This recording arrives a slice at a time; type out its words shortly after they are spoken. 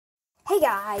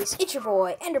guys, it's your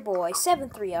boy,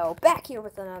 Enderboy730, back here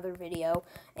with another video,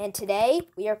 and today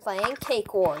we are playing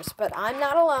Cake Wars, but I'm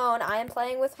not alone. I am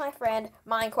playing with my friend,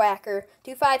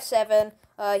 minequacker257.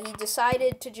 He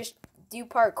decided to just do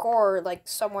parkour, like,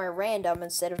 somewhere random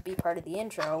instead of be part of the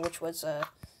intro, which was,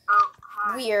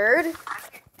 weird. I'm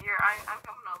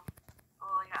coming up.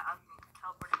 Oh, yeah, I'm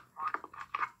teleporting to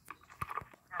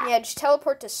spawn. Yeah, just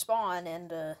teleport to spawn,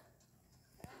 and,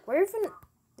 where even...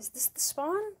 Is this the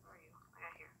spawn? Where are you? I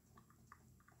got here.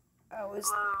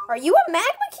 Oh, are you a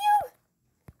magma cube?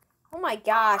 Oh my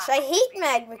gosh, I hate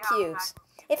magma cubes.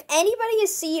 If anybody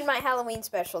has seen my Halloween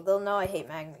special, they'll know I hate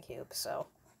magma cubes, so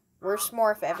worst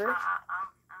morph ever. I'm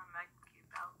magma cube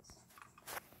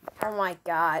out. Oh my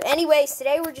god. Anyways,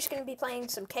 today we're just going to be playing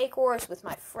some Cake Wars with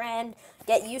my friend.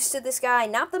 Get used to this guy.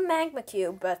 Not the magma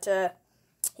cube, but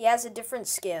he has a different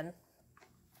skin.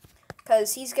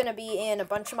 Because he's going to be in a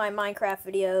bunch of my Minecraft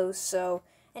videos. So,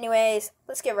 anyways,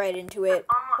 let's get right into it.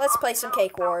 Let's play some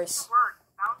Cake Wars.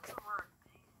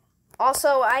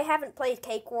 Also, I haven't played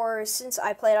Cake Wars since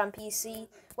I played on PC.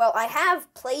 Well, I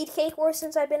have played Cake Wars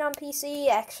since I've been on PC,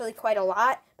 actually quite a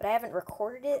lot. But I haven't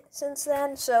recorded it since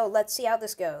then. So, let's see how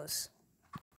this goes.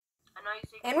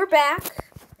 And we're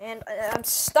back. And I'm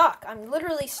stuck. I'm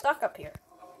literally stuck up here.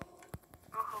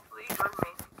 Well, hopefully you join me.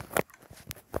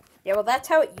 Yeah, well, that's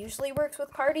how it usually works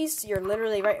with parties. You're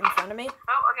literally right in front of me.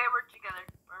 Oh, okay, we're together.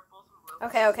 We're both in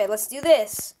blue. Okay, let's do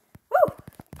this. Woo!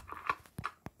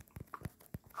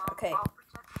 Okay. I'll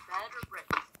protect bed or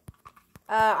bricks.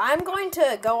 I'm going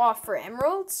to go off for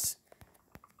emeralds.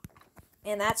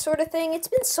 And that sort of thing. It's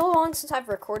been so long since I've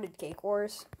recorded Cake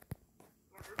Wars.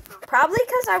 Probably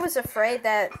because I was afraid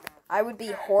that I would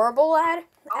be horrible at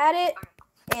it.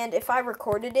 And if I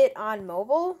recorded it on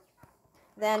mobile...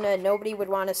 then nobody would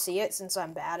want to see it since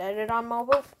I'm bad at it on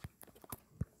mobile.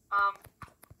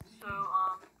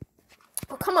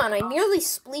 Oh, come on, I nearly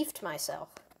spleefed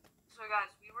myself. So,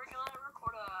 guys, we were going to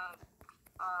record a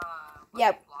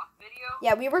yeah. block video.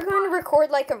 Yeah, we were going to record,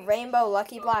 like, a Rainbow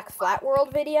Lucky Block Flat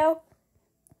World video.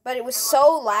 But it was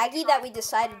so laggy that we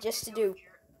decided just to do...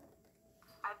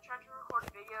 I've tried to record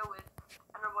a video with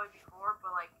Enderboy before,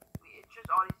 but, like, it's just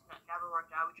audio never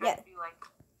worked out. We tried to do, like,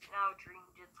 Dream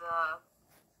did the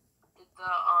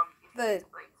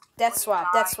death swap.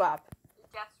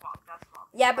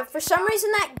 Yeah, but for some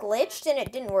reason that glitched and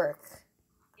it didn't work.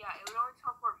 Yeah, it would only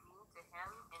teleport me to him,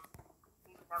 and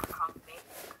he would never come to me.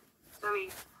 So we,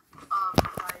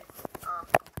 tried,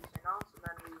 signals, and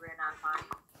then we ran out of time.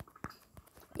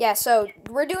 Yeah, so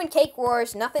we're doing Cake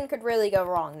Wars. Nothing could really go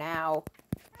wrong now.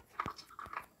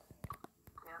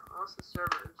 Yeah, unless the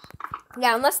servers.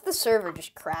 Yeah, unless the server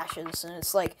just crashes and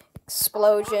it's like...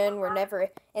 explosion,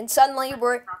 and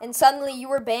suddenly you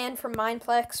were banned from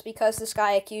Mineplex because this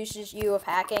guy accuses you of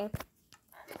hacking.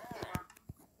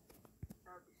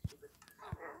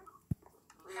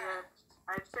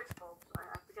 I have 6 bulbs.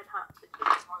 I forget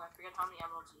how many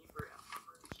emeralds you need for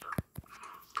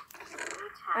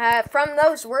from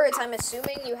those words, I'm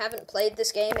assuming you haven't played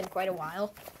this game in quite a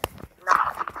while. No,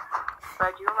 but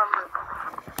I do remember.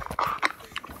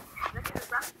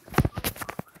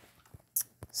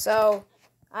 So,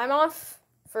 I'm off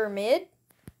for mid.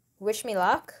 Wish me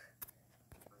luck.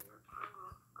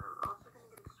 I'm also going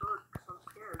to get a sword because I'm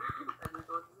scared. I'm going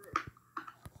to mid.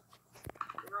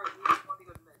 You're right, you just want to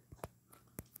go to mid.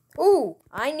 Ooh,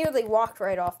 I nearly walked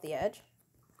right off the edge.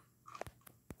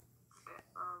 Okay,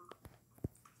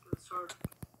 get a sword.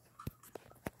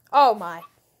 Oh my.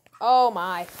 Oh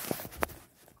my.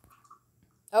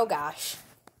 Oh gosh.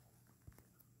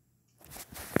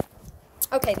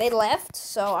 Okay, they left,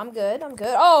 so I'm good.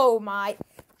 Oh, my.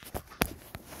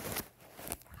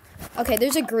 Okay,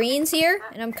 there's a greens here,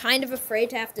 and I'm kind of afraid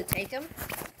to have to take them.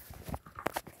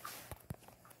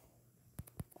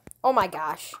 Oh, my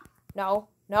gosh. No.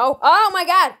 Oh, my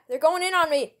God. They're going in on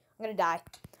me. I'm going to die.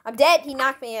 I'm dead. He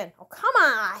knocked me in. Oh, come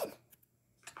on.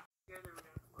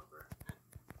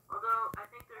 Although, I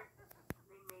think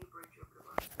they may bridge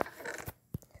over.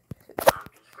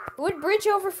 Who would bridge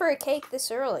over for a cake this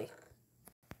early?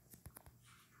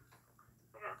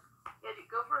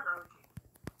 Go for an OG.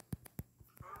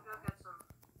 I'm gonna go get some.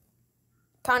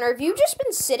 Connor, have you just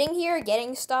been sitting here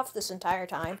getting stuff this entire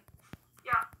time?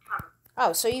 Yeah, kind of.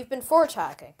 Oh, so you've been forge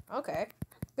hacking. Okay.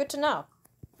 Good to know.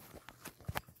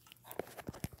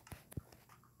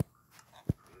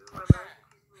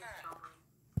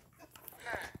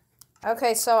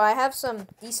 Okay, so I have some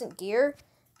decent gear.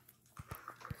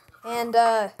 And,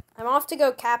 I'm off to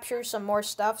go capture some more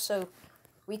stuff so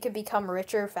we could become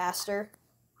richer faster.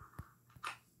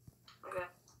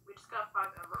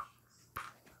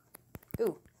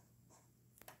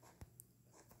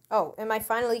 Oh, am I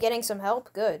finally getting some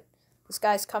help? Good. This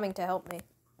guy's coming to help me.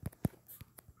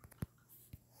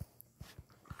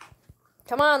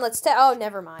 Come on, let's oh,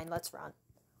 never mind. Let's run.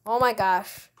 Oh my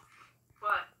gosh.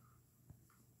 What?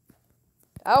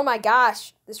 Oh my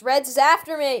gosh. This Reds is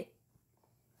after me.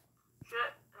 Shit.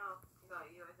 Oh, he got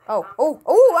you, I think.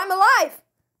 Oh, I'm alive.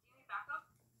 Do you need backup?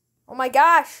 Oh my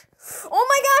gosh. Oh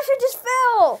my gosh, I just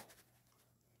fell.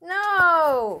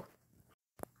 No.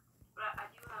 But I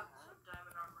do have some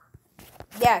diamond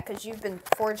armor. Yeah, because you've been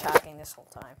forge hacking this whole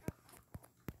time.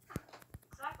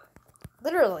 Exactly.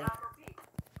 Literally. I'm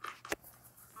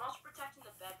also protecting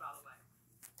the bed, by the way.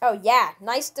 Oh yeah,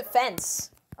 nice defense.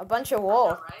 A bunch of wool.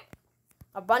 I know, right?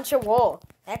 A bunch of wool.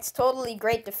 That's totally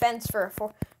great defense for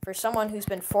someone who's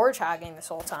been forge hogging this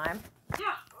whole time.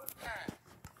 Yeah. Play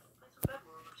some bed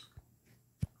wars.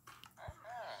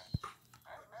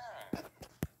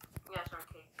 Yeah, sorry,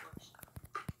 cakewars.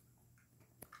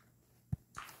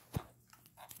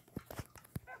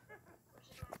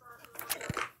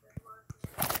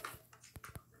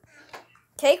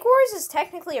 Cake Wars is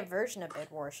technically a version of Bed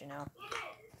Wars, you know. It is.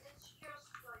 It's just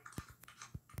like.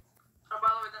 Oh, by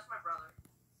the way, that's my brother.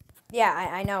 Yeah,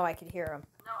 I know. I could hear him.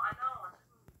 No, I know. I'm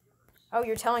talking to the viewers. Oh,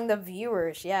 you're telling the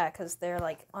viewers, yeah, because they're,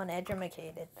 like,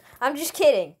 uneducated. I'm just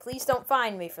kidding. Please don't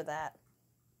find me for that.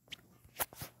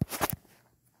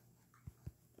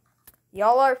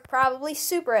 Y'all are probably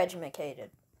super educated.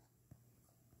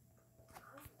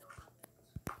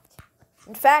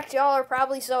 In fact, y'all are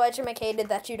probably so educated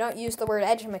that you don't use the word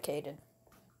educated.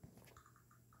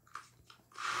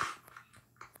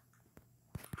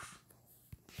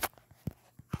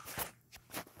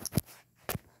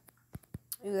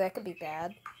 Ooh, that could be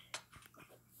bad.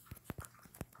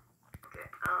 Okay,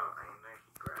 I might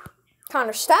grab.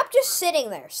 Connor, stop just sitting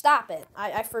there. Stop it.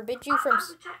 I forbid you from... I'm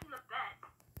protecting the bed.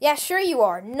 Yeah, sure you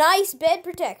are. Nice bed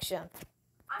protection.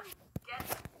 I'm getting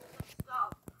some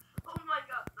stuff. Oh my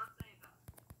god, don't say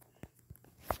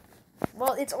that.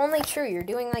 Well, it's only true. You're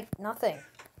doing, like, nothing.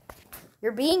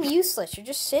 You're being useless. You're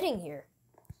just sitting here.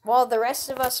 While the rest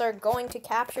of us are going to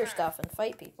capture stuff and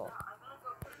fight people. I'm gonna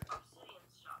go put obsidian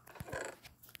stuff.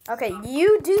 Okay,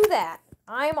 you do that.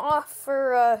 I'm off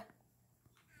for,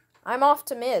 I'm off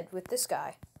to mid with this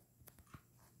guy.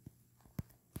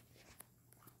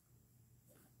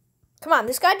 Come on,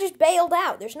 this guy just bailed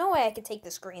out. There's no way I could take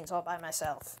the screens all by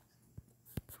myself.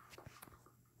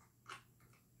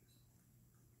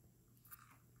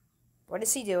 What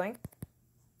is he doing?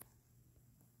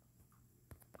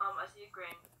 I see a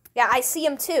grain. Yeah, I see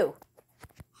him too.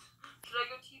 Should I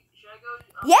go?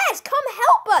 Yes, come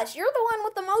help us. You're the one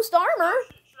with the most armor.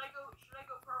 Should I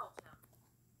go pearl to him?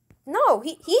 No,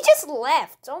 he just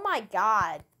left. Oh my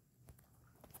god.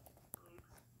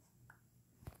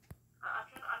 I'm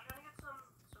trying to get some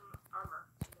armor.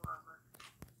 More armor.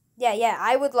 Yeah,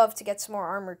 I would love to get some more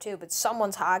armor too, but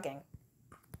someone's hogging.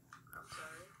 I'm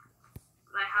sorry.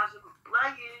 But I have some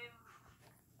leggings.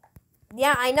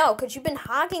 Yeah, I know, because you've been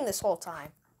hogging this whole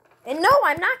time. And no,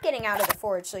 I'm not getting out of the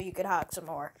forge so you could hog some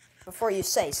more before you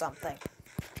say something.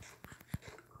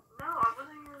 No, I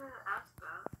wasn't going to ask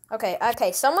that.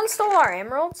 Okay, someone stole our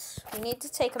emeralds. We need to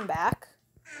take them back.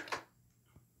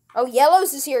 Oh,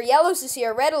 Yellows is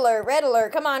here, Red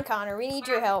alert. Come on, Connor, we need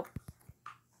your help.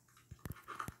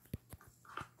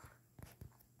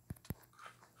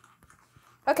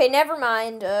 Okay, never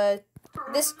mind.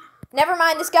 This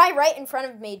guy right in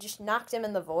front of me just knocked him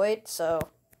in the void, so...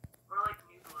 More like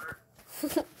noob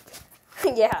alert.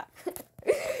 Yeah.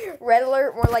 Red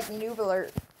alert, more like noob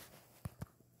alert.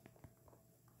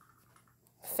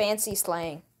 Fancy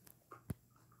slang.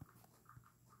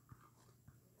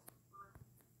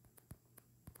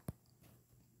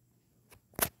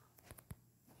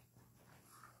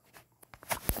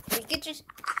 We could just...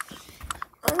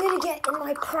 I'm gonna get in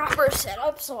my proper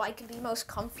setup so I can be most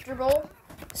comfortable.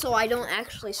 So I don't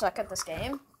actually suck at this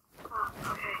game.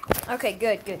 Okay. Okay,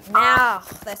 good. Now,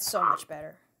 that's so much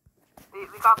better. We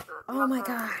got the... Oh my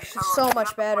gosh, it's so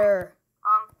much better.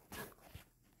 Um,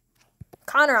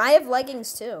 Connor, I have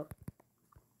leggings too.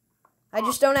 I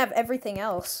just don't have everything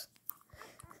else.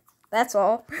 That's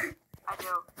all. I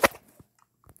do.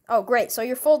 Oh, great. So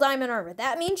you're full diamond armor.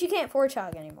 That means you can't forge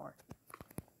hog anymore.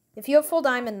 If you have full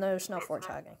diamond, there's no forge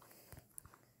hogging.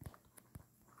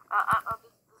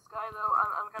 This guy, though,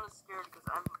 I'm kind of scared because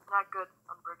I'm not good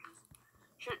on bridges.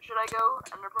 Should I go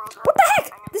Ender Pearl? What the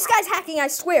heck? This guy's hacking, I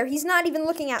swear. He's not even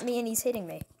looking at me and he's hitting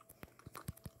me.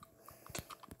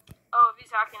 Oh, if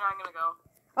he's hacking, I'm gonna go.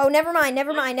 Oh, never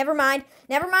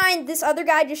mind. This other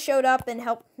guy just showed up and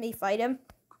helped me fight him.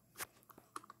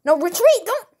 No, retreat!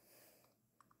 Don't!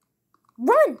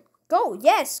 Run! Go!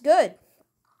 Yes, good.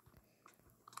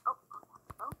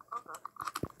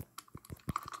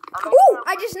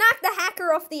 I just knocked the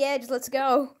hacker off the edge. Let's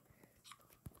go.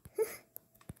 You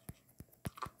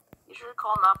should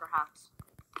call him out, perhaps.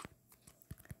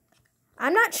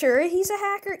 I'm not sure he's a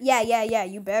hacker. Yeah.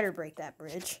 You better break that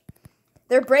bridge.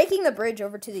 They're breaking the bridge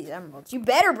over to these emeralds. You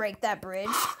better break that bridge.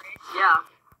 Yeah.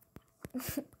 You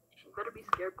better be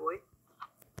scared, boy.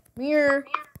 Mirror.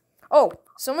 Oh,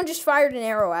 someone just fired an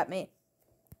arrow at me.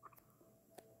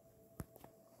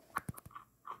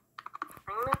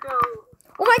 I'm gonna go.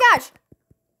 Oh my gosh!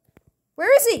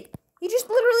 Where is he? He just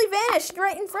literally vanished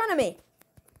right in front of me.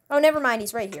 Oh, never mind.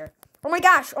 He's right here. Oh my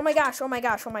gosh.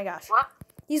 What?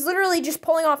 He's literally just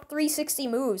pulling off 360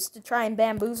 moves to try and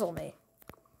bamboozle me.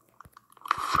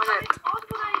 Okay.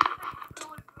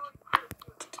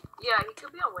 Yeah, he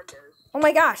could be on Windows. Oh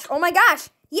my gosh.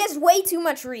 He has way too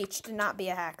much reach to not be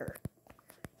a hacker.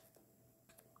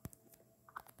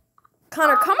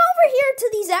 Connor, come over here to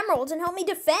these emeralds and help me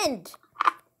defend.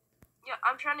 Yeah,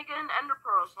 I'm trying to get an ender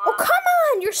pearl. So Oh, come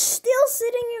on. You're still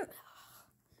sitting in...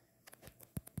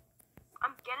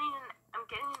 I'm getting an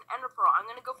ender pearl. I'm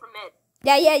gonna go for mid.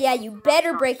 Yeah. You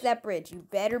better break that bridge. I'm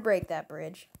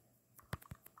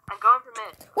going for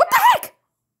mid. What the heck?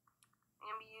 I'm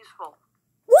gonna be useful.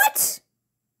 What?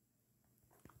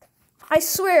 I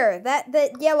swear,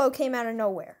 that yellow came out of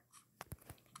nowhere.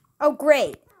 Oh,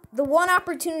 great. The one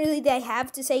opportunity they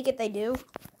have to take it, they do.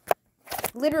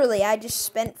 Literally, I just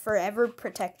spent forever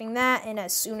protecting that, and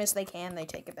as soon as they can, they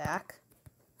take it back.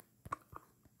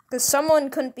 Because someone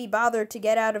couldn't be bothered to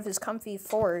get out of his comfy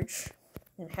forge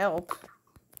and help.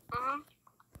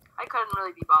 I couldn't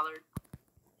really be bothered.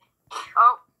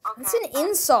 Oh, okay. That's an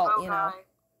insult, you know.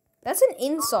 That's an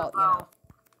insult, you know.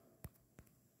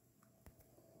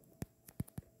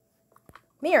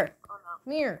 Mirror. Oh, no.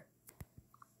 Come here.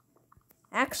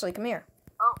 Actually, come here.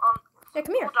 Oh, Yeah,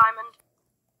 come here. full diamond.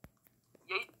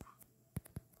 Yeet.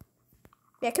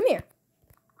 Yeah, come here.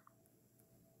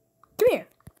 Come here.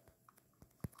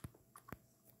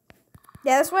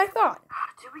 Yeah, that's what I thought.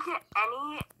 Did we get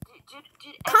any?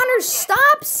 Did Connor,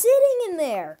 stop sitting in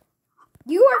there.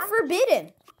 You are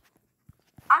forbidden.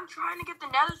 I'm trying to get the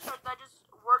nether sword that just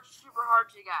worked super hard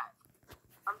to get.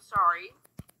 I'm sorry.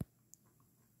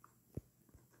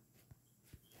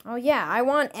 Oh, yeah, I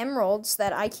want emeralds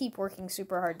that I keep working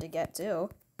super hard to get, too.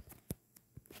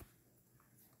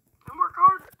 And work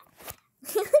harder.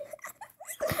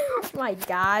 Oh my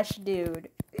gosh, dude.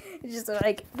 It's just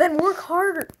like, then work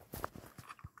harder.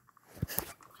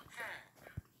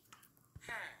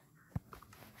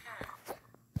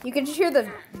 You can just hear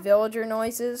the villager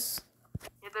noises.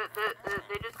 Yeah,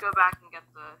 they just go back and get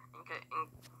the...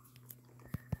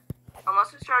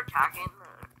 unless we start attacking.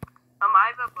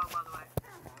 I have a bow, by the way.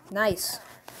 Nice.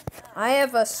 I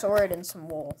have a sword and some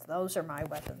wool. Those are my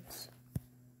weapons.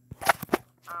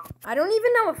 I don't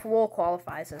even know if wool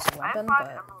qualifies as a weapon, I have 5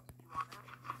 but... emeralds if you want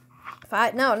it.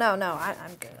 5? No.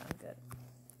 I'm good.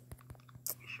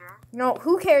 You sure? You know,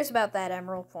 who cares about that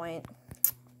emerald point?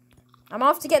 I'm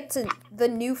off to get to the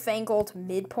newfangled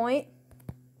midpoint.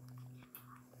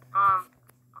 I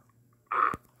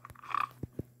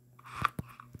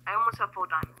almost have full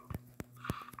diamond.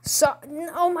 So,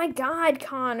 oh my god,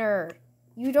 Connor.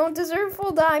 You don't deserve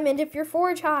full diamond if you're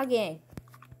forge hogging.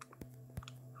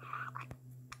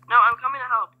 No, I'm coming to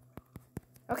help.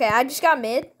 Okay, I just got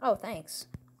mid. Oh, thanks.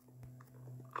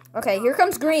 Okay, here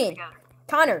comes green. Together.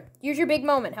 Connor, here's your big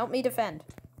moment. Help me defend.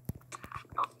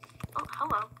 Oh,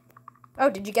 hello. Oh,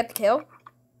 did you get the kill?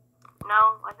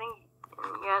 No, I think,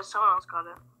 yeah, someone else got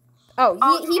it. Oh,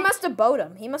 he must have bowed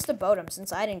him. He must have bowed him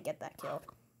since I didn't get that kill.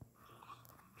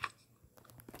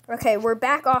 Okay, we're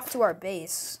back off to our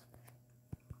base.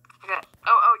 Okay.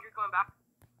 Oh, you're going back?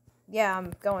 Yeah,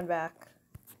 I'm going back.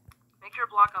 Make sure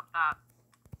to block up that.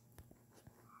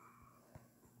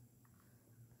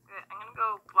 Okay, I'm gonna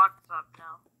go block this up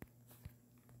now.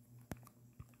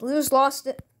 Blue's lost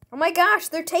it. Oh my gosh,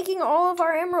 they're taking all of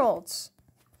our emeralds.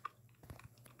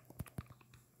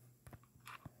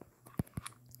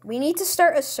 We need to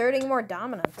start asserting more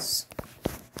dominance.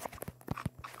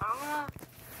 I'm gonna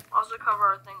also cover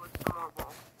our thing with some more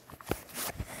wool.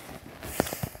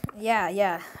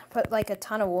 Yeah. Put like a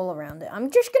ton of wool around it. I'm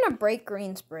just gonna break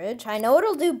Green's bridge. I know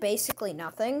it'll do basically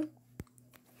nothing.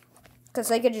 Because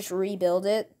they could just rebuild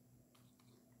it.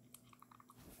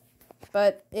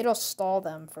 But it'll stall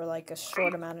them for like a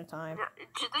short amount of time. Yeah,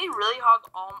 did they really hog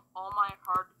all my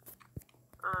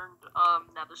hard-earned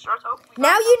nether stars? Oh,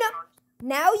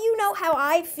 Now you know how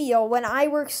I feel when I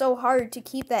work so hard to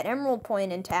keep that emerald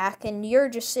point intact, and you're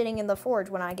just sitting in the forge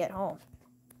when I get home.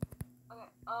 Okay,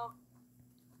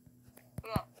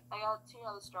 yeah, I got 2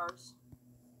 nether stars.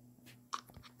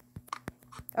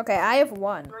 Okay, I have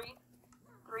 1. 3.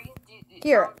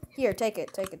 Here, take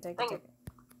it. Thank you.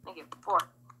 4.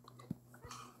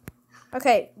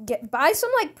 Okay, buy some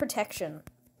like protection.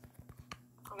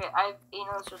 Okay, I have 8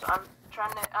 nether stars. I'm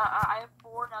trying to. I have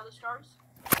 4 nether stars.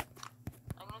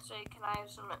 I'm gonna say, can I have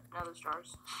some nether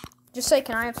stars? Just say,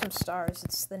 can I have some stars?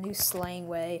 It's the new slang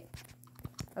way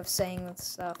of saying that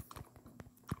stuff.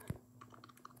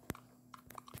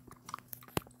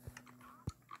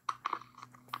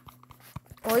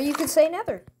 Or you could say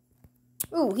nether.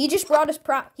 Ooh, he just brought us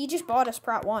bought us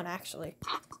prot 1 actually.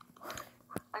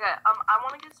 Okay, I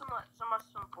want to get some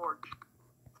forge.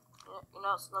 You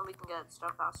know, so then we can get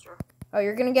stuff faster. Oh,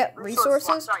 you're gonna get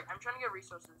resources? Sorry, I'm trying to get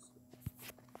resources.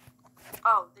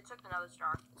 Oh, they took the nether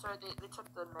star. Sorry, they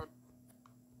took the mid.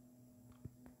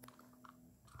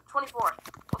 24.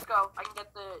 Let's go. I can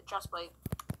get the chestplate.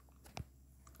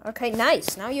 Okay,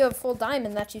 nice. Now you have full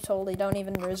diamond that you totally don't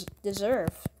even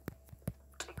deserve.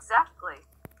 Exactly.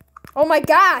 Oh my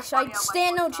gosh, I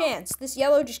stand no chance. This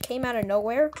yellow just came out of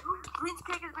nowhere. Green's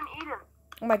cake has been eaten.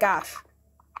 Oh my gosh.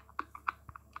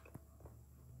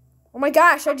 Oh my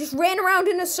gosh, I just ran around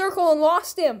in a circle and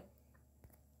lost him.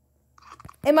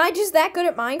 Am I just that good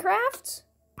at Minecraft?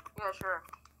 Yeah, sure.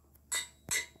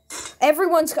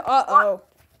 Everyone's... Uh-oh.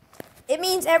 It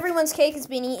means everyone's cake has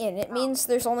been eaten. It means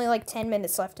there's only like 10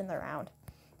 minutes left in the round.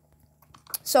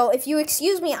 So if you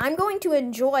excuse me, I'm going to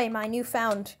enjoy my new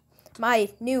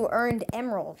earned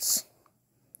emeralds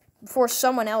before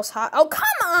someone else Oh, come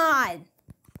on!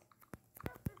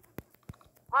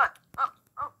 What?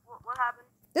 What happened?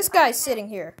 This guy's sitting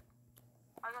here.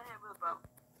 I got hit with a bow.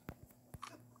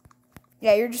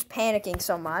 Yeah, you're just panicking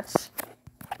so much.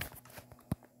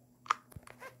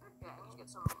 Yeah, I'm gonna get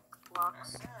some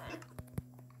blocks.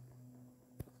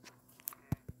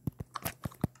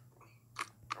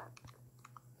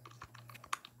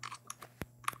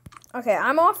 Okay,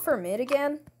 I'm off for mid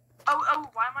again. Oh,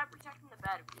 why am I protecting the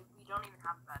bed? We don't even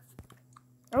have a bed.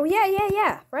 Oh,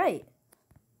 yeah, right.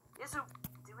 Yeah, so,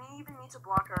 do we even need to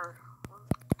block our...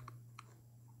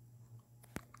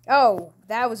 Oh,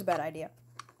 that was a bad idea.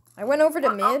 I went over to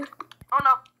mid. Oh,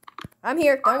 no. I'm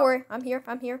here, don't worry. I'm here.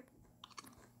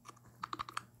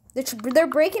 They're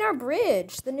breaking our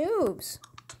bridge, the noobs.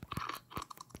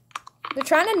 They're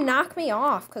trying to knock me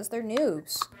off because they're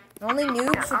noobs. Only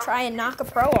noobs would try and knock a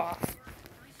pro off.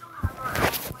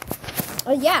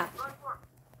 Oh, yeah.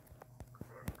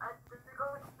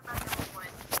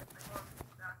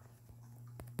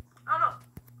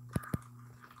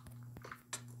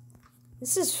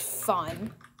 This is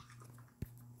fun.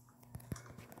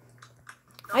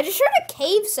 I just heard a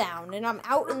cave sound and I'm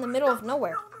out in the middle of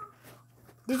nowhere.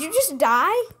 Did you just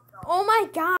die? Oh my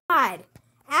god.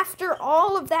 After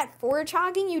all of that forage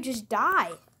hogging, you just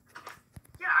die.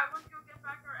 Yeah, I went to go get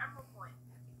back our emerald point.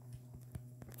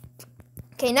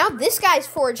 Okay, now this guy's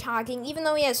forage hogging even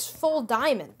though he has full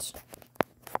diamond.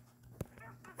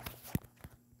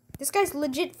 This guy's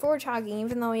legit forage hogging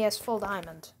even though he has full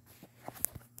diamond.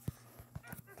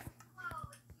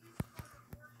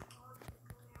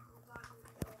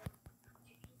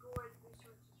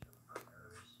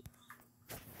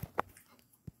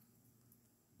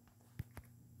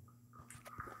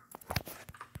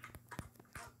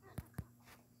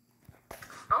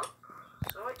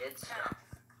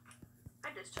 I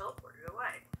just teleported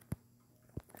away.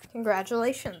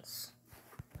 Congratulations.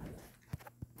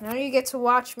 Now you get to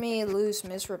watch me lose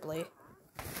miserably.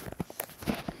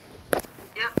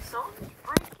 Yep, someone's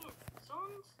breaking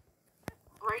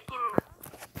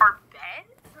our bed?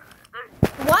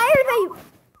 Why are they...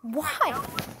 Why? No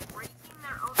one's breaking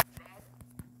their own bed?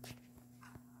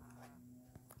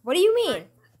 What do you mean?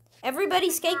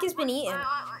 Everybody's cake has been eaten.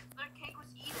 Their cake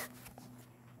was eaten.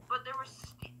 But there was...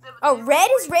 Oh, red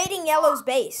is raiding yellow's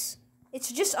base.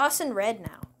 It's just us and red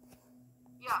now.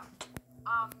 Yeah.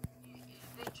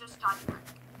 They just died.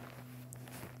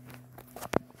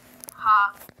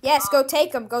 Ha. Yes, go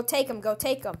take them. Go take them. Go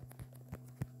take them.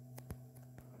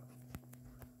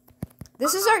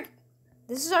 This is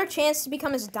our chance to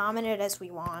become as dominant as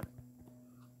we want.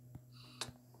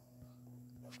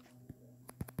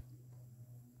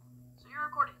 So you're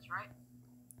recording this, right?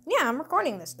 Yeah, I'm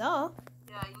recording this, duh.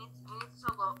 Yeah, you need to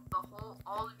tell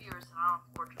all the viewers that I don't have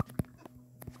fortune.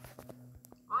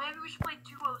 Well, maybe we should play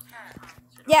duos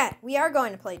next time. Yeah, we are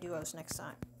going to play duos next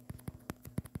time.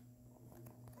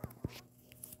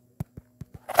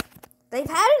 They've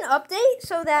had an update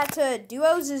so that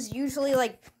duos is usually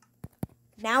like...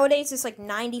 Nowadays, it's like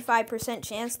 95%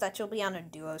 chance that you'll be on a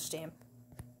duos team.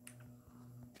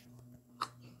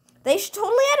 They should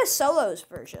totally add a solos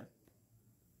version.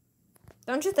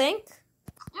 Don't you think?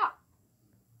 Yeah.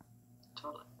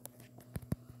 Totally.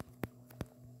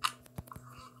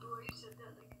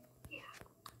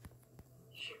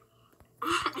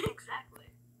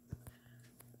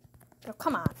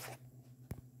 come on.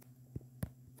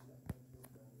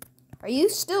 Are you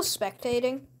still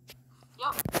spectating?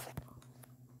 Yep.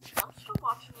 I'm still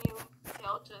watching you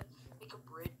fail to make a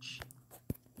bridge.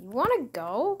 You want to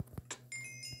go?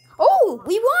 Oh,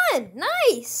 we won!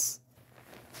 Nice!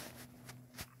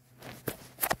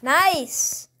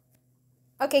 Nice!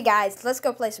 Okay, guys, let's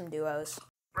go play some duos.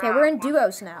 Okay, we're in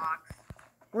duos now.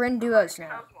 We're in duos I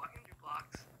now. was walking through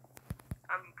blocks.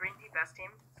 Green team, best team.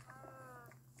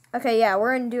 Okay, yeah,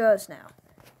 we're in duos now.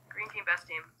 Green team, best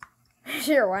team.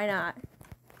 Sure, why not?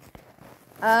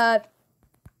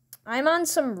 I'm on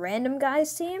some random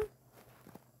guy's team.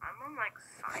 I'm on like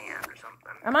cyan or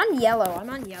something. I'm on yellow. I'm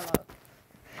on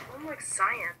like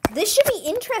cyan. This should be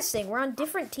interesting. We're on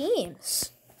different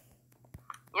teams.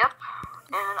 Yep.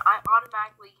 And I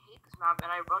automatically hate this map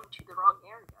and I run to the wrong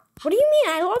area. What do you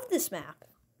mean? I love this map.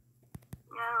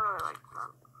 Yeah, I don't really like this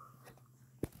map.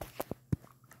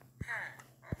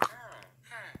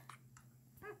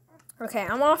 Okay,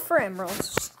 I'm off for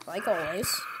emeralds, like always.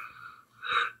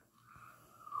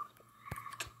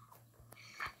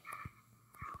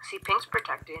 See, pink's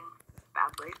protected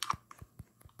badly.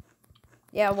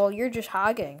 Yeah, well, you're just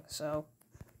hogging, so.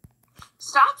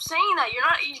 Stop saying that.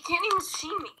 You can't even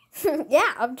see me.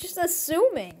 Yeah, I'm just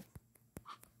assuming.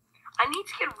 I need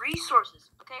to get resources,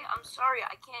 okay? I'm sorry,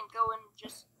 I can't go and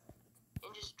just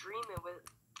dream it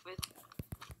with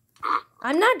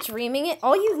I'm not dreaming it.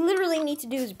 All you literally need to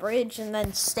do is bridge and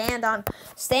then stand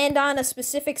on a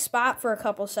specific spot for a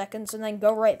couple seconds and then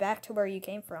go right back to where you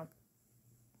came from.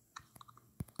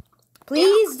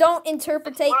 Please don't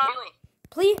interpretate.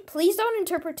 Please don't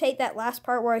interpretate that last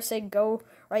part where I said go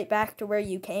right back to where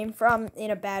you came from in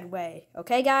a bad way.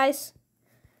 Okay, guys?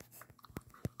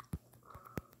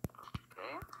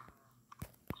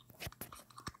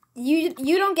 You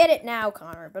don't get it now,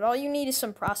 Connor, but all you need is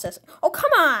some processing. Oh,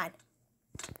 come on!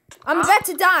 I'm about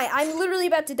to die. I'm literally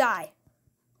about to die.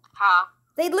 Huh?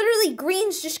 They literally,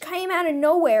 greens just came out of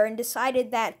nowhere and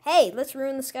decided that, hey, let's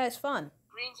ruin this guy's fun.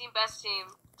 Green team, best team.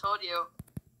 Told you.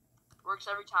 Works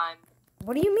every time.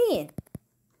 What do you mean?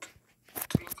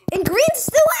 Green team. And green's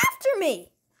still after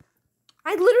me!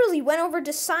 I literally went over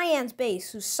to Cyan's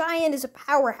base, whose Cyan is a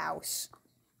powerhouse.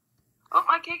 Oh,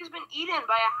 my cake has been eaten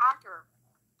by a hacker.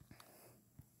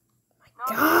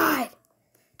 God!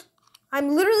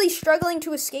 I'm literally struggling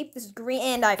to escape this green,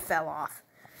 and I fell off.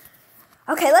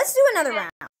 Okay, let's do another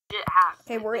round.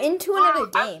 Okay, we're into another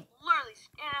game.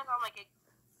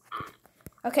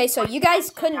 Okay, so you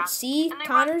guys couldn't see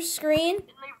Connor's screen? And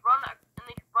they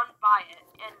run by it.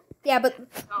 And yeah, but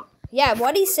yeah,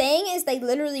 what he's saying is they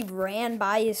literally ran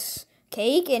by his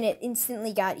cake, and it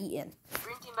instantly got eaten.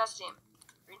 Green team, best team.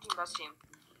 Green team, best team.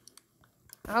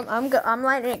 I'm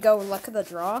letting it go. Luck of the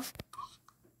draw.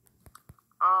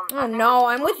 Oh no,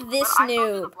 I'm with this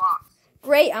noob.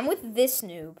 Great, I'm with this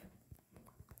noob.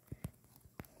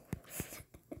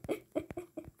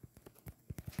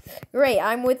 Great,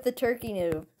 I'm with the turkey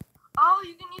noob. Oh,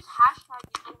 you can use hashtag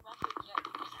before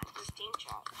message this team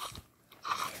chat.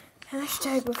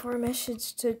 Hashtag before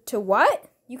message to what?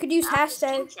 You could use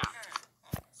hashtag.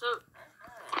 So,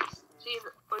 see,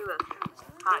 look at this.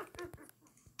 Hi.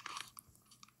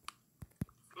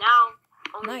 Now,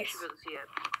 only you should be able to see it.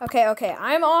 Okay,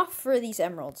 I'm off for these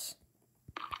emeralds.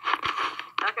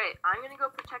 Okay, I'm gonna go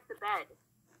protect the bed.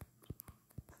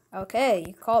 Okay,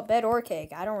 you call it bed or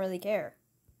cake. I don't really care.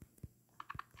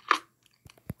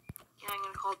 Yeah, I'm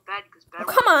gonna call it bed because bed. Oh,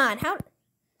 come on! How?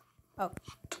 Oh,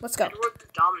 let's go. Bedward's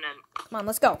dominant. Come on,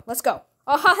 let's go. Let's go.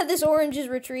 Oh, this orange is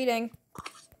retreating.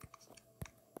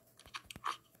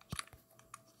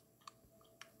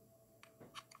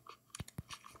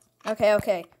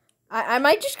 Okay. I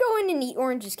might just go in and eat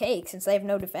Orange's cake since they have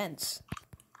no defense.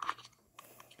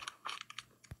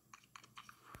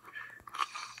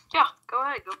 Yeah, go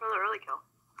ahead. Go for the early kill.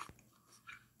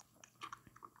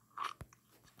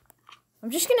 I'm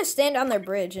just gonna stand on their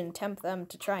bridge and tempt them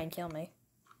to try and kill me.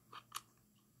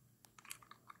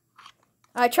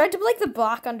 I tried to break the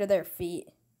block under their feet.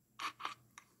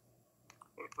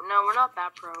 No, we're not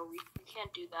that pro. We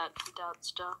can't do that without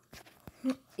stuff.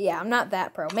 Yeah, I'm not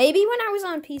that pro. Maybe when I was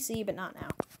on PC, but not now.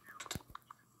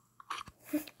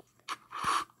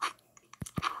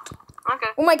 Okay.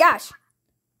 Oh my gosh.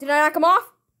 Did I knock him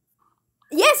off?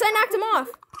 Yes, I knocked him off.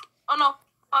 Oh no.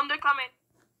 They're coming.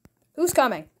 Who's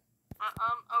coming?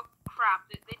 Oh crap.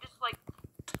 They just like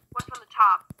went from the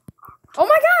top. Oh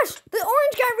my gosh! The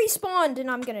orange guy respawned and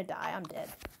I'm gonna die. I'm dead.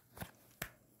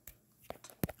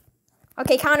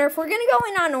 Okay, Connor, if we're gonna go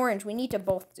in on orange, we need to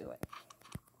both do it.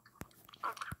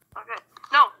 Okay.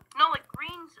 No, like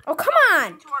green's. Oh, come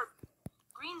on!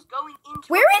 Green's going into.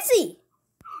 Where is he?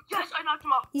 Yes, I knocked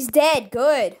him off. He's dead.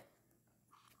 Good.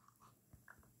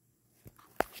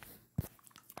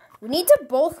 We need to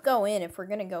both go in if we're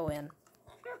gonna go in. Okay.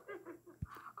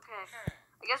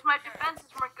 I guess my defenses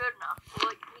weren't good enough. Well,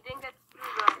 like, we didn't get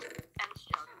through the end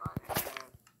stone,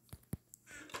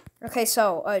 but... Okay,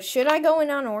 so, should I go in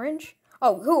on orange?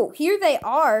 Oh, cool. Here they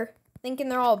are, thinking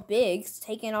they're all big,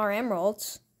 taking our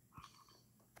emeralds.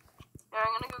 Yeah,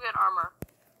 I'm gonna go get armor.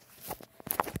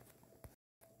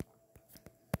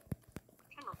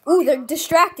 Ooh, they're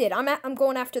distracted. I'm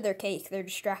going after their cake. They're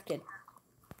distracted.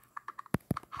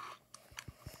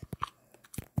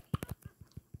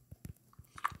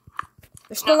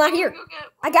 They're still not here.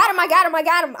 I got him. I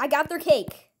got their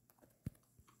cake.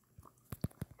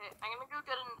 Okay, I'm gonna go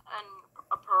get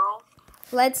a pearl.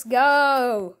 Let's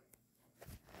go.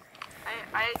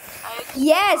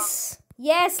 Yes.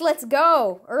 Yes, let's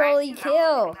go. Early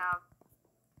kill.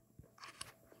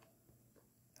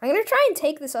 I'm going to try and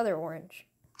take this other orange.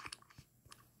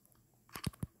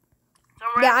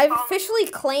 Yeah, I've officially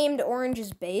claimed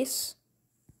orange's base.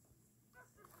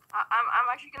 I'm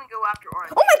actually going to go after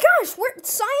orange. Oh my gosh,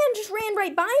 Cyan just ran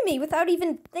right by me without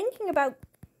even thinking about...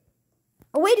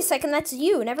 Oh, wait a second, that's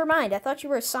you. Never mind, I thought you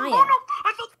were a Cyan. Oh no,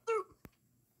 I fell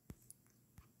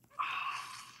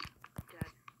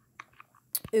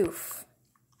through. Oof.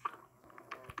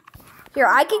 Here,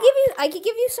 I could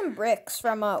give you some bricks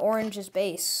from Orange's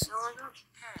base. No, I don't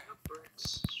have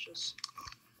bricks. It's just...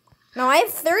 No, I have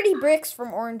 30 bricks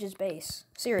from Orange's base.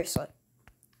 Seriously.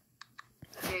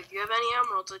 Okay, if you have any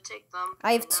emeralds, I'd take them.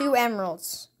 I have 2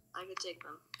 emeralds. I could take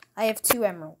them. I have 2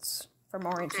 emeralds from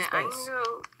Orange's base. I'm gonna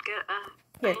go get a...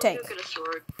 Here, take. Go get a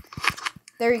sword.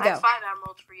 There you I go. have 5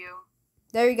 emeralds for you.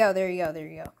 There you go.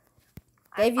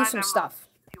 Gave you some stuff.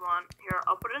 If you want. Here,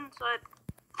 I'll put it inside.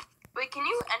 Wait, can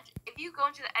you... If you go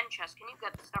into the end chest, can you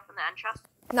get the stuff from the end chest?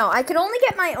 No, I can only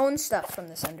get my own stuff from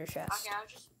this ender chest. Okay, I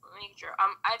was just making sure.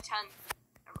 I have 10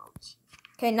 emeralds.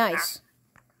 Okay, nice.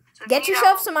 So Get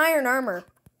yourself some iron armor.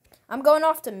 I'm going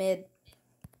off to mid.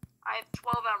 I have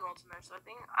 12 emeralds in there, so I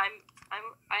think I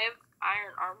have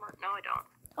iron armor. No, I don't.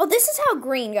 Oh, this is how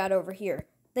green got over here.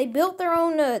 They built their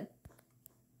own,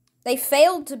 they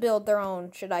failed to build their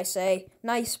own, should I say,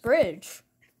 nice bridge.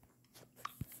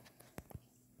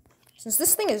 Since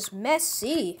this thing is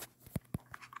messy.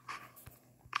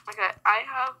 Okay, I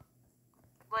have,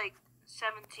 like,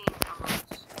 17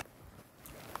 emeralds.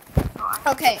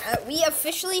 Okay, we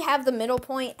officially have the middle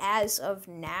point as of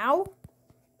now.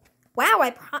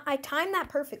 Wow, I timed that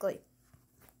perfectly.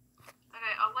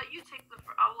 Okay, I'll let you take the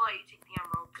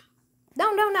emerald.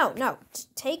 No.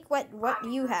 Take what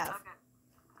you have.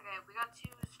 Okay, we got 2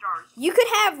 stars. You could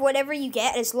have whatever you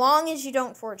get as long as you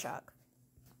don't forechuck.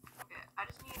 Okay, I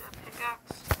just need a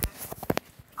pickaxe.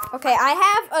 Okay, I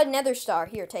have a nether star.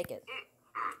 Here, take it.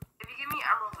 If you give me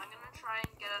emeralds, I'm gonna try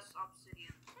and get us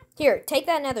obsidian. Here, take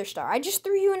that nether star. I just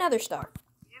threw you another star.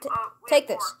 Take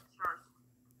this. 4 stars.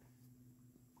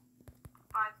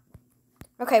 5.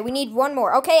 Okay, we need 1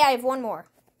 more. Okay, I have 1 more.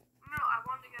 No, I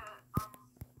wanted to get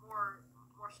more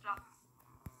stuff.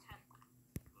 10.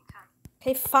 10.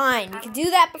 Okay, fine. We can do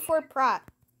that before prot.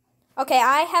 Okay,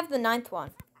 I have the 9th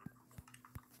one.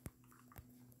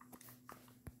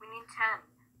 We need 10.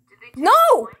 Did they take No!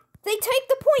 the point? They take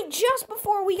the point just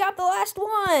before we got the last one.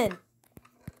 Are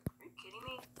you kidding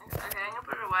me? Okay, I'm gonna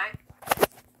put it away.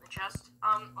 The chest.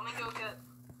 Let me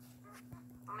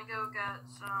go get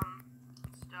some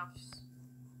stuffs.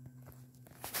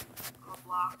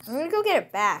 Blocks. I'm gonna go get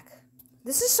it back.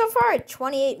 This is so far a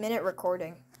 28-minute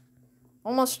recording.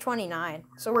 Almost 29.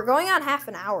 So we're going on half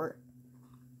an hour.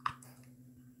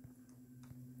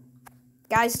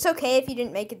 Guys, it's okay if you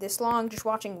didn't make it this long. Just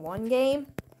watching one game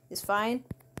is fine.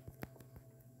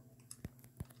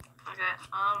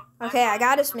 Okay, I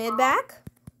got his mid back.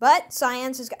 But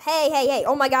Science has got... Hey.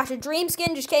 Oh my gosh, a dream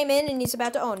skin just came in and he's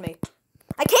about to own me.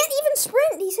 I can't even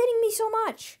sprint. He's hitting me so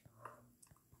much.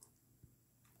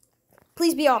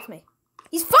 Please be off me.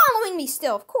 He's following me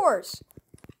still, of course.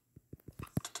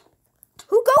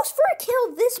 Who goes for a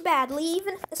kill this badly,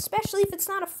 even especially if it's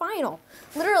not a final?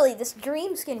 Literally, this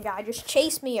dream skin guy just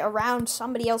chased me around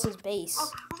somebody else's base.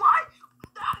 Oh, why?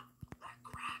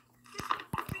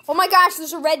 Oh my gosh,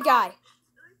 there's a red guy.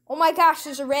 Oh my gosh,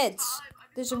 there's a reds.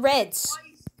 There's a reds.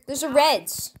 There's a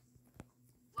reds.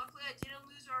 Luckily, I didn't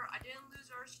lose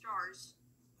our stars.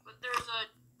 But there's a...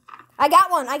 I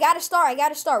got one. I got a star.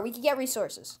 We can get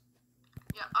resources.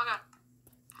 Yeah, okay.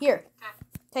 Here. Okay.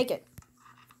 Take it.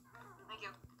 Thank you.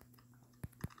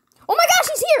 Oh my gosh,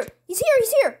 he's here. He's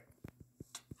here.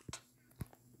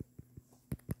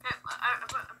 Okay, I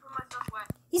put my stuff away.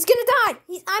 He's gonna die.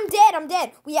 I'm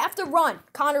dead. We have to run.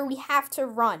 Connor, we have to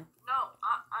run. No,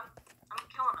 I'm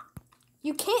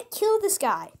You can't kill this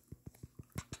guy.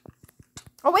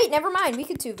 Oh, wait, never mind. We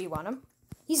could 2v1 him.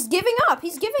 He's giving up.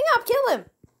 He's giving up. Kill him.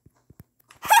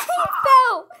 He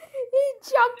fell. He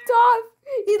jumped off.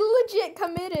 He legit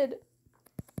committed.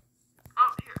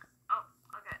 Oh, here. Oh,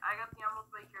 okay. I got the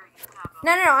emeralds right here. You can have them.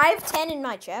 No. I have 10 in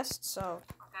my chest, so.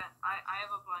 Okay, I have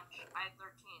a bunch. I have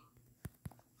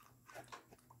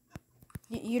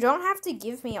 13. You don't have to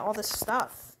give me all this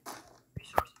stuff.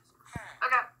 Resources. Okay, I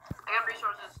got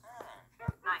resources.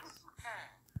 Nice.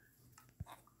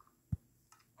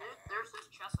 There's this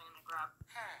chest I'm gonna grab.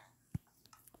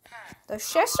 Those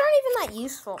chests aren't even that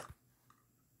useful.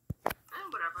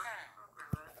 Whatever. I'll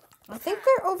grab it. I think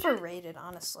they're overrated,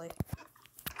 honestly.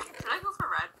 Should I go for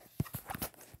red?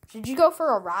 Should you go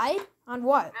for a ride? On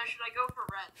what? No, should I go for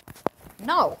red?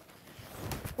 No.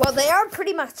 Well, they are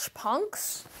pretty much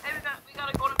punks. Hey, we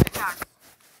got a golden pickaxe.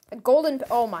 A golden...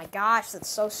 Oh my gosh, that's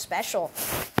so special.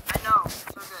 I know.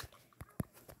 So good.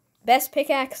 Best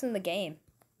pickaxe in the game.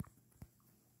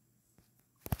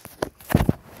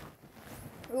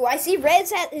 Ooh, I see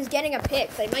Red's hat is getting a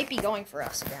pick. They might be going for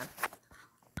us again.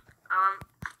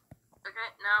 Okay,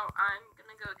 now I'm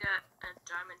gonna go get a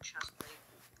diamond chestplate.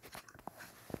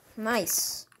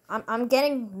 Nice. I'm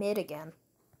getting mid again.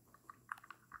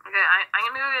 Okay, I'm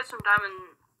gonna go get some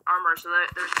diamond armor so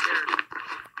that they're scared.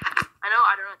 I know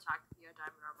I don't attack via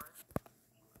diamond armor.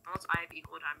 Unless I have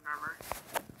equal diamond armor.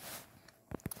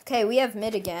 Okay, we have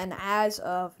mid again as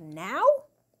of now?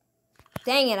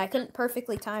 Dang it, I couldn't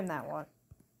perfectly time that one.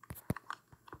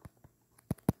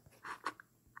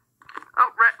 Oh,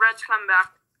 red's coming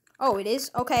back. Oh, it is?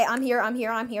 Okay, I'm here. I'm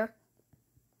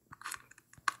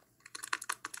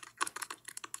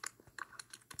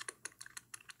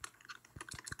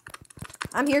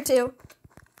here too.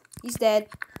 He's dead.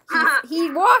 He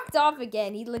walked off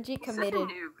again. He legit committed.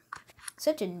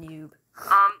 Such a noob.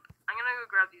 I'm gonna go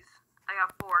grab these. I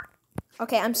got 4.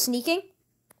 Okay, I'm sneaking.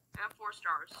 I got 4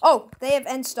 stars. Oh, they have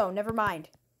endstone. Never mind.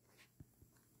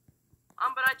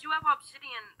 But I do have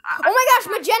obsidian. Oh my gosh,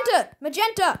 magenta!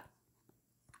 Magenta!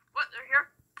 What? They're here?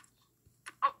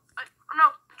 Oh,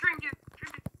 no. Dream dude.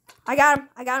 I got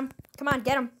him. Come on,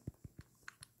 get him.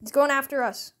 He's going after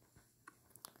us.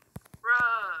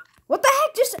 Bruh. What the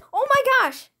heck? Oh my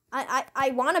gosh!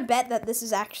 I want to bet that this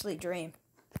is actually Dream.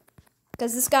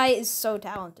 Because this guy is so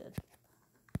talented.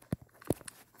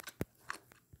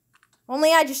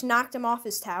 Only I just knocked him off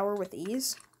his tower with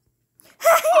ease.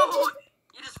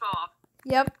 You just fell off.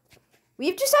 Yep.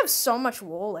 We just have so much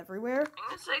wool everywhere. I'm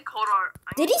gonna say cold art.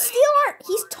 Did he steal our...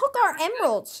 He took our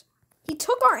emeralds. He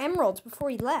took our emeralds before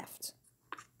he left.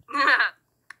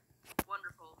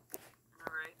 Wonderful.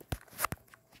 Alright.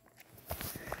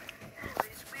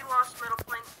 We lost metal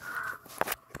plank.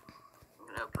 I'm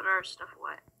gonna put our stuff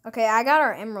away. Okay, I got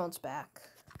our emeralds back.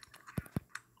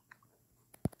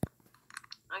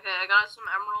 Okay, I got some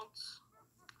emeralds.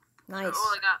 Nice.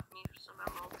 Oh, I got me some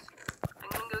emeralds. I'm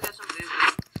gonna go get some food.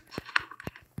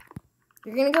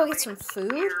 You're gonna go get some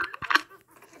food?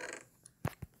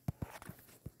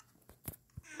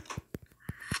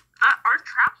 Are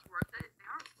traps worth it? They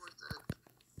aren't worth it.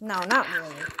 No, not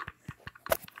really.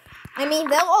 I mean,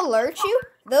 they'll alert you.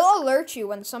 They'll alert you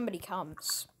when somebody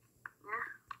comes. Yeah.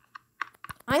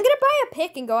 I'm gonna buy a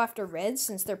pick and go after reds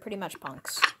since they're pretty much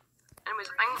punks. Anyways,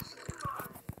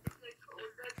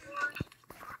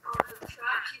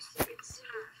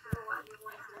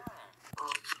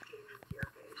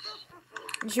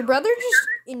 Is your brother just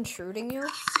intruding you?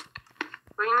 What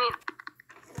do you mean?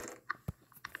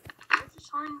 I'm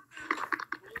just talking.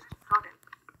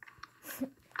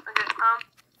 Okay,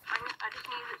 I just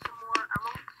need some more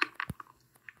emeralds.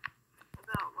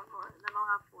 About 1 more, and then I'll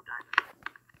have full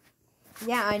diamond.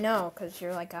 Yeah, I know, because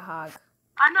you're like a hog.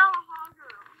 I know, hogger.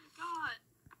 Oh my god.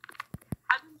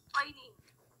 I've been fighting.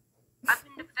 I've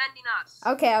been defending us.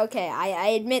 Okay.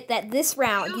 I admit that this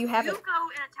round you haven't... You go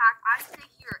and attack. I stay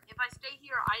here. If I stay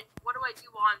here, what do I do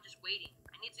while I'm just waiting?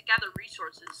 I need to gather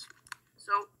resources.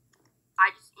 So, I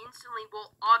just instantly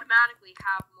will automatically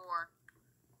have more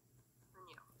than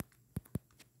you.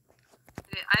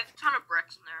 Okay, I have a ton of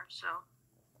bricks in there, so...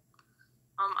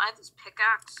 I have this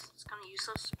pickaxe. It's kind of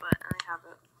useless, but I have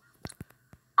it.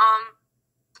 I'm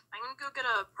gonna go get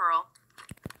a pearl.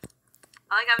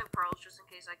 I like having pearls just in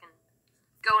case I can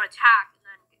go and attack and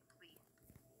then get complete.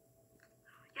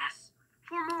 Yes!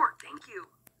 4 more! Thank you!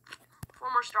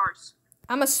 4 more stars.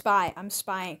 I'm a spy. I'm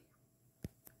spying.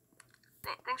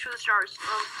 Thanks for the stars.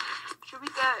 Should we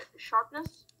get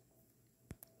sharpness?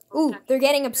 Ooh, they're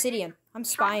getting obsidian. I'm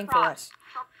spying for us.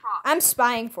 Sharp prot. I'm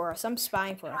spying for us.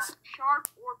 Sharp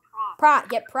or prot? Prot.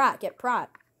 Get prot.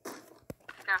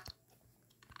 Okay.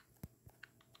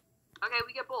 Okay,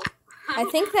 we get both. I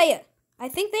think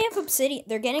they have obsidian.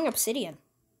 They're getting obsidian.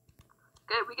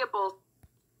 Okay, we get both.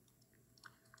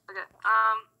 Okay,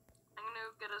 I'm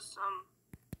gonna get us some.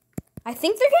 I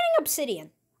think they're getting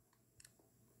obsidian.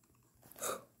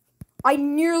 I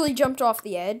nearly jumped off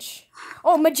the edge.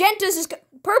 Oh,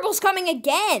 purple's coming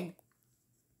again.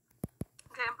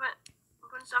 Okay, I'm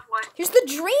putting stuff away. Here's the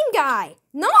dream guy.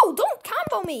 No, don't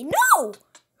combo me. No.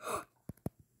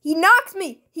 He knocked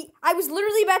me. I was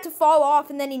literally about to fall off,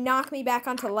 and then he knocked me back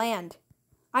onto land.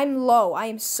 I'm low. I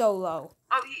am so low.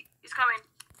 Oh, he's coming.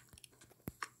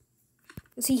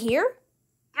 Is he here?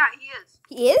 Yeah, he is.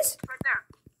 He is? Right there.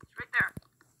 He's right there.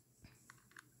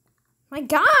 My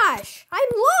gosh, I'm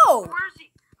low. Where is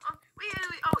he? Oh, wait.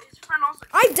 Oh, his friend also.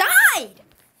 I died.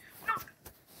 No.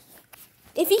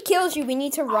 If he kills you, we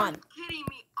need to run. You're kidding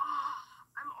me. Oh,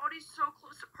 I'm already so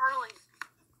close to pearling.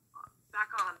 Back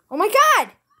on. Oh my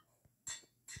god.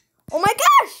 Oh my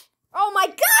gosh. Oh my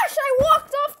gosh, I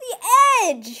walked off the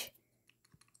edge.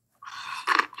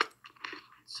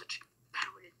 Such a bad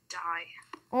way to die.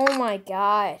 Oh my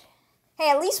god. Hey,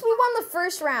 at least we won the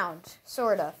first round,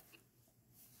 sort of.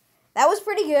 That was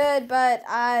pretty good, but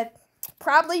I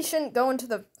probably shouldn't go into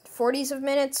the 40s of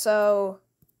minutes, so...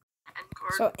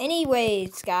 So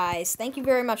anyways, guys, thank you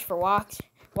very much for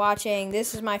watching.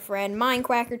 This is my friend,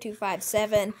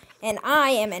 minequacker257, and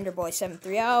I am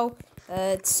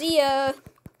Enderboy730. See ya!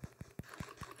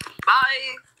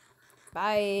 Bye!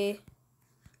 Bye.